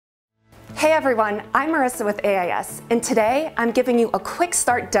Hey everyone, I'm Marissa with AIS, and today I'm giving you a quick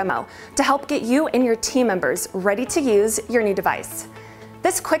start demo to help get you and your team members ready to use your new device.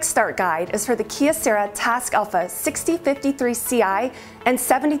 This quick start guide is for the Kyocera TASKalfa 6053ci and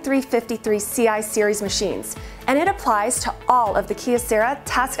 7353ci series machines, and it applies to all of the Kyocera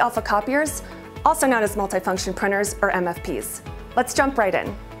TASKalfa copiers, also known as multifunction printers or MFPs. Let's jump right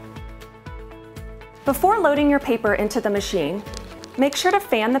in. Before loading your paper into the machine, make sure to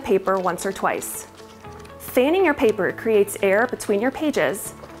fan the paper once or twice. Fanning your paper creates air between your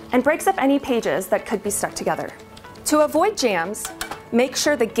pages and breaks up any pages that could be stuck together. To avoid jams, make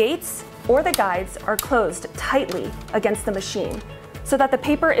sure the gates or the guides are closed tightly against the machine so that the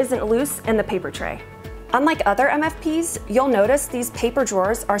paper isn't loose in the paper tray. Unlike other MFPs, you'll notice these paper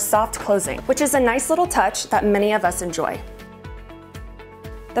drawers are soft closing, which is a nice little touch that many of us enjoy.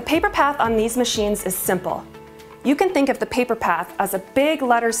 The paper path on these machines is simple. You can think of the paper path as a big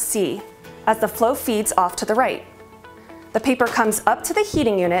letter C as the flow feeds off to the right. The paper comes up to the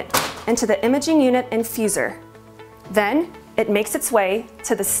heating unit into the imaging unit and fuser. Then it makes its way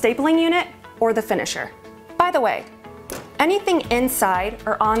to the stapling unit or the finisher. By the way, anything inside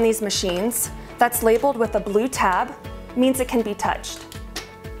or on these machines that's labeled with a blue tab means it can be touched.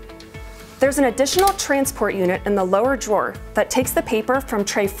 There's an additional transport unit in the lower drawer that takes the paper from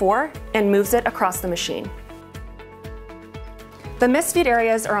tray 4 and moves it across the machine. The Misfeed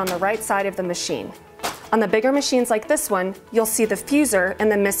areas are on the right side of the machine. On the bigger machines like this one, you'll see the fuser in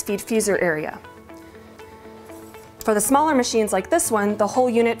the Misfeed fuser area. For the smaller machines like this one, the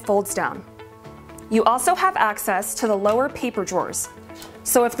whole unit folds down. You also have access to the lower paper drawers.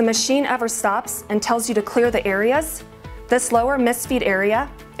 So if the machine ever stops and tells you to clear the areas, this lower Misfeed area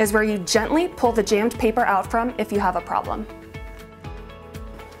is where you gently pull the jammed paper out from if you have a problem.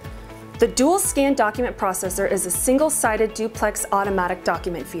 The dual scan document processor is a single-sided duplex automatic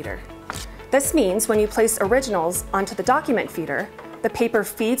document feeder. This means when you place originals onto the document feeder, the paper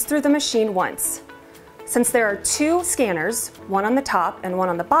feeds through the machine once. Since there are two scanners, one on the top and one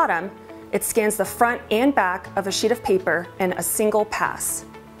on the bottom, it scans the front and back of a sheet of paper in a single pass.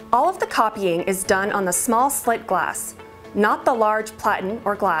 All of the copying is done on the small slit glass, not the large platen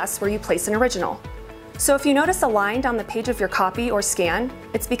or glass where you place an original. So if you notice a line down the page of your copy or scan,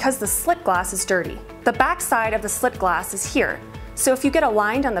 it's because the slit glass is dirty. The back side of the slit glass is here, so if you get a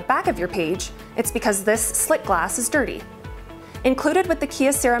line down the back of your page, it's because this slit glass is dirty. Included with the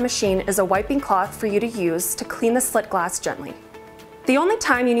Kyocera machine is a wiping cloth for you to use to clean the slit glass gently. The only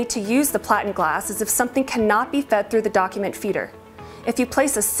time you need to use the platen glass is if something cannot be fed through the document feeder. If you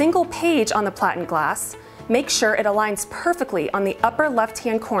place a single page on the platen glass, make sure it aligns perfectly on the upper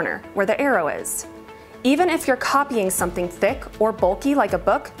left-hand corner where the arrow is. Even if you're copying something thick or bulky like a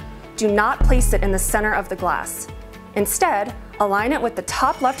book, do not place it in the center of the glass. Instead, align it with the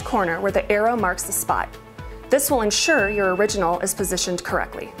top left corner where the arrow marks the spot. This will ensure your original is positioned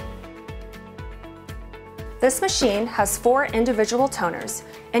correctly. This machine has 4 individual toners,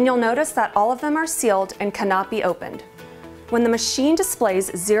 and you'll notice that all of them are sealed and cannot be opened. When the machine displays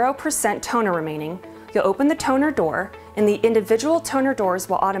 0% toner remaining, you'll open the toner door and the individual toner doors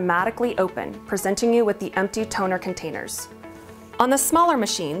will automatically open, presenting you with the empty toner containers. On the smaller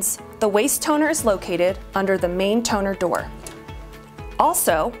machines, the waste toner is located under the main toner door.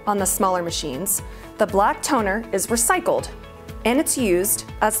 Also, on the smaller machines, the black toner is recycled, and it's used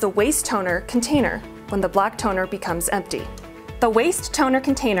as the waste toner container when the black toner becomes empty. The waste toner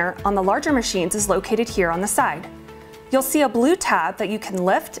container on the larger machines is located here on the side. You'll see a blue tab that you can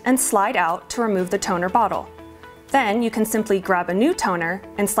lift and slide out to remove the toner bottle. Then you can simply grab a new toner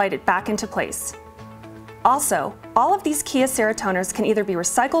and slide it back into place. Also, all of these Kyocera toners can either be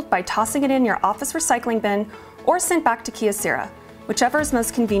recycled by tossing it in your office recycling bin or sent back to Kyocera, whichever is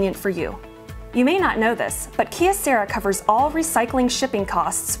most convenient for you. You may not know this, but Kyocera covers all recycling shipping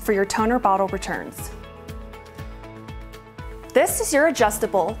costs for your toner bottle returns. This is your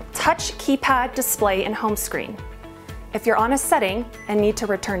adjustable touch keypad display and home screen. If you're on a setting and need to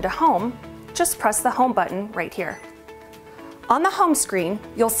return to home, just press the home button right here. On the home screen,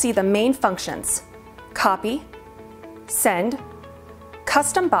 you'll see the main functions: copy, send,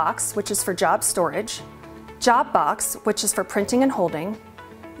 custom box, which is for job storage, job box, which is for printing and holding,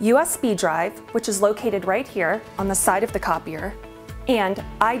 USB drive, which is located right here on the side of the copier, and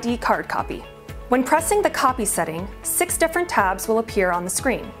ID card copy. When pressing the copy setting, 6 different tabs will appear on the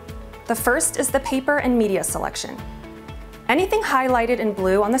screen. The first is the paper and media selection. Anything highlighted in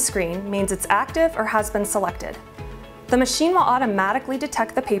blue on the screen means it's active or has been selected. The machine will automatically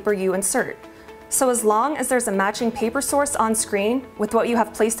detect the paper you insert, so as long as there's a matching paper source on screen with what you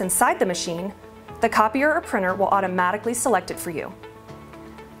have placed inside the machine, the copier or printer will automatically select it for you.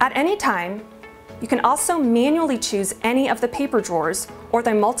 At any time, you can also manually choose any of the paper drawers or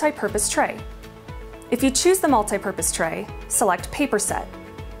the multi-purpose tray. If you choose the multi-purpose tray, select Paper Set,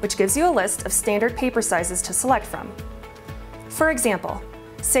 which gives you a list of standard paper sizes to select from. For example,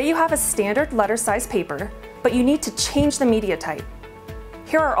 say you have a standard letter size paper, but you need to change the media type.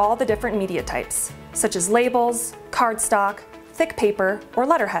 Here are all the different media types, such as labels, cardstock, thick paper, or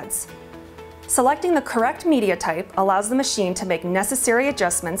letterheads. Selecting the correct media type allows the machine to make necessary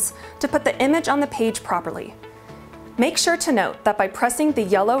adjustments to put the image on the page properly. Make sure to note that by pressing the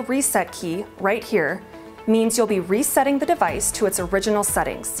yellow reset key right here means you'll be resetting the device to its original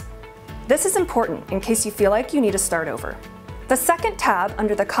settings. This is important in case you feel like you need to start over. The second tab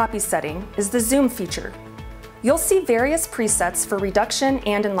under the copy setting is the zoom feature. You'll see various presets for reduction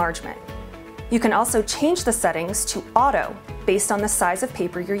and enlargement. You can also change the settings to auto based on the size of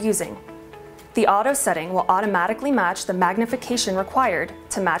paper you're using. The auto setting will automatically match the magnification required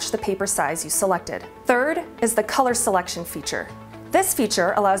to match the paper size you selected. Third is the color selection feature. This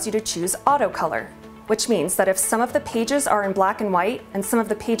feature allows you to choose auto color, which means that if some of the pages are in black and white and some of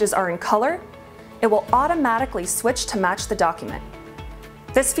the pages are in color, it will automatically switch to match the document.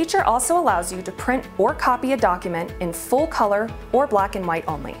 This feature also allows you to print or copy a document in full color or black and white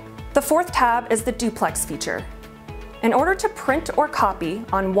only. The fourth tab is the duplex feature. In order to print or copy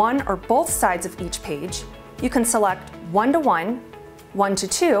on one or both sides of each page, you can select 1:1,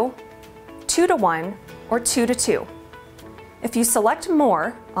 1:2, 2:1, or 2:2. If you select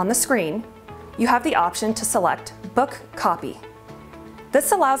More on the screen, you have the option to select Book Copy.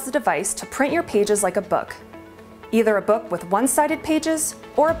 This allows the device to print your pages like a book, either a book with one-sided pages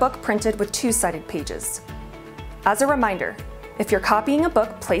or a book printed with two-sided pages. As a reminder, if you're copying a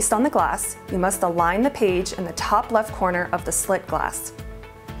book placed on the glass, you must align the page in the top left corner of the slit glass.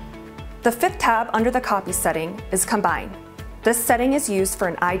 The fifth tab under the copy setting is Combine. This setting is used for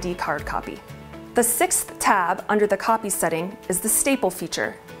an ID card copy. The sixth tab under the copy setting is the staple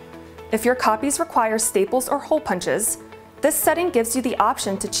feature. If your copies require staples or hole punches, this setting gives you the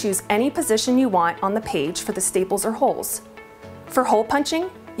option to choose any position you want on the page for the staples or holes. For hole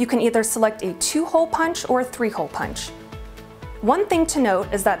punching, you can either select a 2-hole punch or a 3-hole punch. One thing to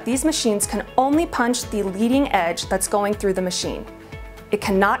note is that these machines can only punch the leading edge that's going through the machine. It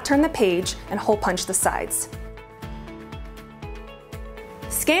cannot turn the page and hole punch the sides.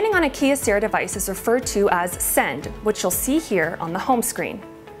 Scanning on a Kyocera device is referred to as send, which you'll see here on the home screen.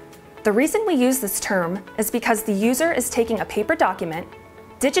 The reason we use this term is because the user is taking a paper document,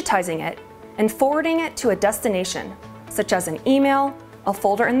 digitizing it, and forwarding it to a destination, such as an email, a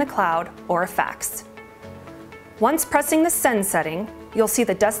folder in the cloud, or a fax. Once pressing the Send setting, you'll see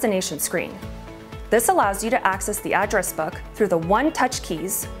the destination screen. This allows you to access the address book through the one-touch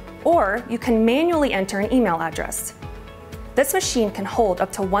keys, or you can manually enter an email address. This machine can hold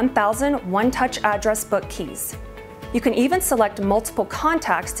up to 1,000 one-touch address book keys. You can even select multiple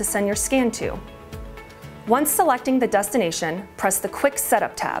contacts to send your scan to. Once selecting the destination, press the Quick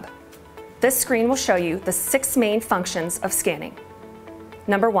Setup tab. This screen will show you the 6 main functions of scanning.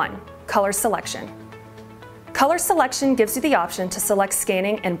 Number 1, color selection. Color selection gives you the option to select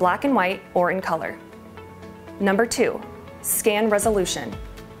scanning in black and white or in color. Number 2, scan resolution.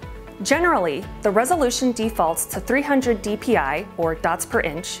 Generally, the resolution defaults to 300 dpi, or dots per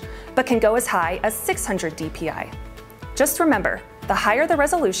inch, but can go as high as 600 dpi. Just remember, the higher the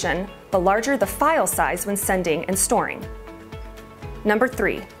resolution, the larger the file size when sending and storing. Number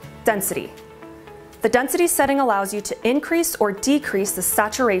 3, density. The density setting allows you to increase or decrease the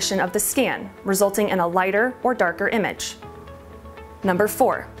saturation of the scan, resulting in a lighter or darker image. Number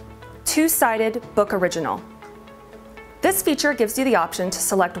 4, two-sided book original. This feature gives you the option to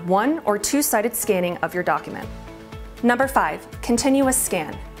select one or two-sided scanning of your document. Number 5, continuous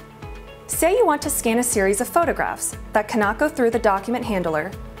scan. Say you want to scan a series of photographs that cannot go through the document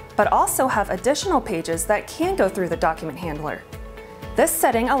handler, but also have additional pages that can go through the document handler. This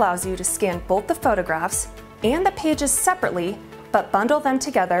setting allows you to scan both the photographs and the pages separately, but bundle them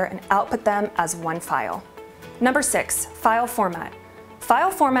together and output them as one file. Number 6, file format.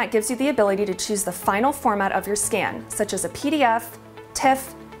 File format gives you the ability to choose the final format of your scan, such as a PDF,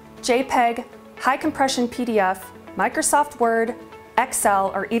 TIFF, JPEG, high compression PDF, Microsoft Word,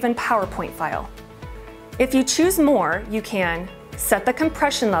 Excel, or even PowerPoint file. If you choose more, you can set the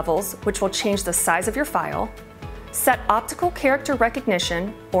compression levels, which will change the size of your file, set optical character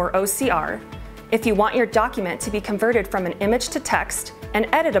recognition, or OCR, if you want your document to be converted from an image to text and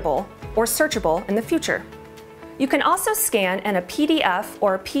editable or searchable in the future. You can also scan in a PDF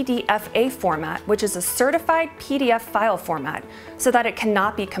or PDFA format, which is a certified PDF file format, so that it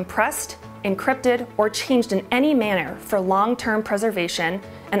cannot be compressed, encrypted, or changed in any manner for long-term preservation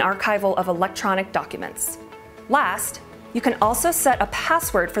and archival of electronic documents. Last, you can also set a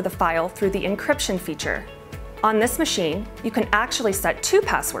password for the file through the encryption feature. On this machine, you can actually set 2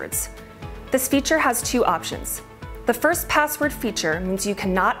 passwords. This feature has 2 options. The first password feature means you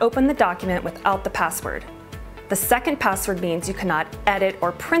cannot open the document without the password. The second password means you cannot edit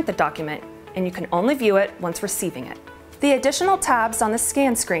or print the document, and you can only view it once receiving it. The additional tabs on the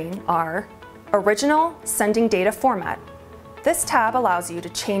scan screen are Original Sending Data Format. This tab allows you to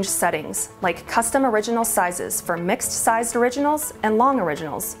change settings like custom original sizes for mixed-sized originals and long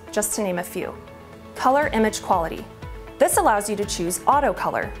originals, just to name a few. Color Image Quality. This allows you to choose auto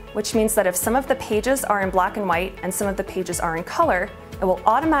color, which means that if some of the pages are in black and white and some of the pages are in color, it will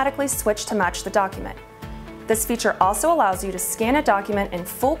automatically switch to match the document. This feature also allows you to scan a document in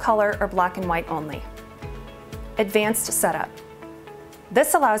full color or black and white only. Advanced Setup.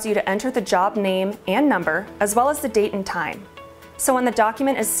 This allows you to enter the job name and number, as well as the date and time. So when the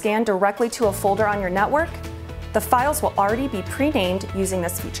document is scanned directly to a folder on your network, the files will already be pre-named using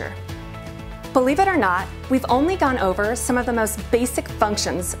this feature. Believe it or not, we've only gone over some of the most basic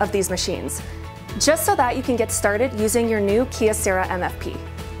functions of these machines, just so that you can get started using your new Kyocera MFP.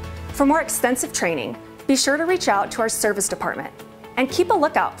 For more extensive training, be sure to reach out to our service department. And keep a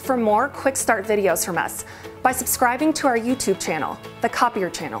lookout for more quick start videos from us by subscribing to our YouTube channel, the Copier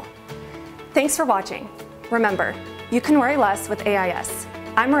channel. Thanks for watching. Remember, you can worry less with AIS.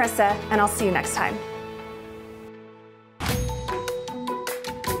 I'm Marissa, and I'll see you next time.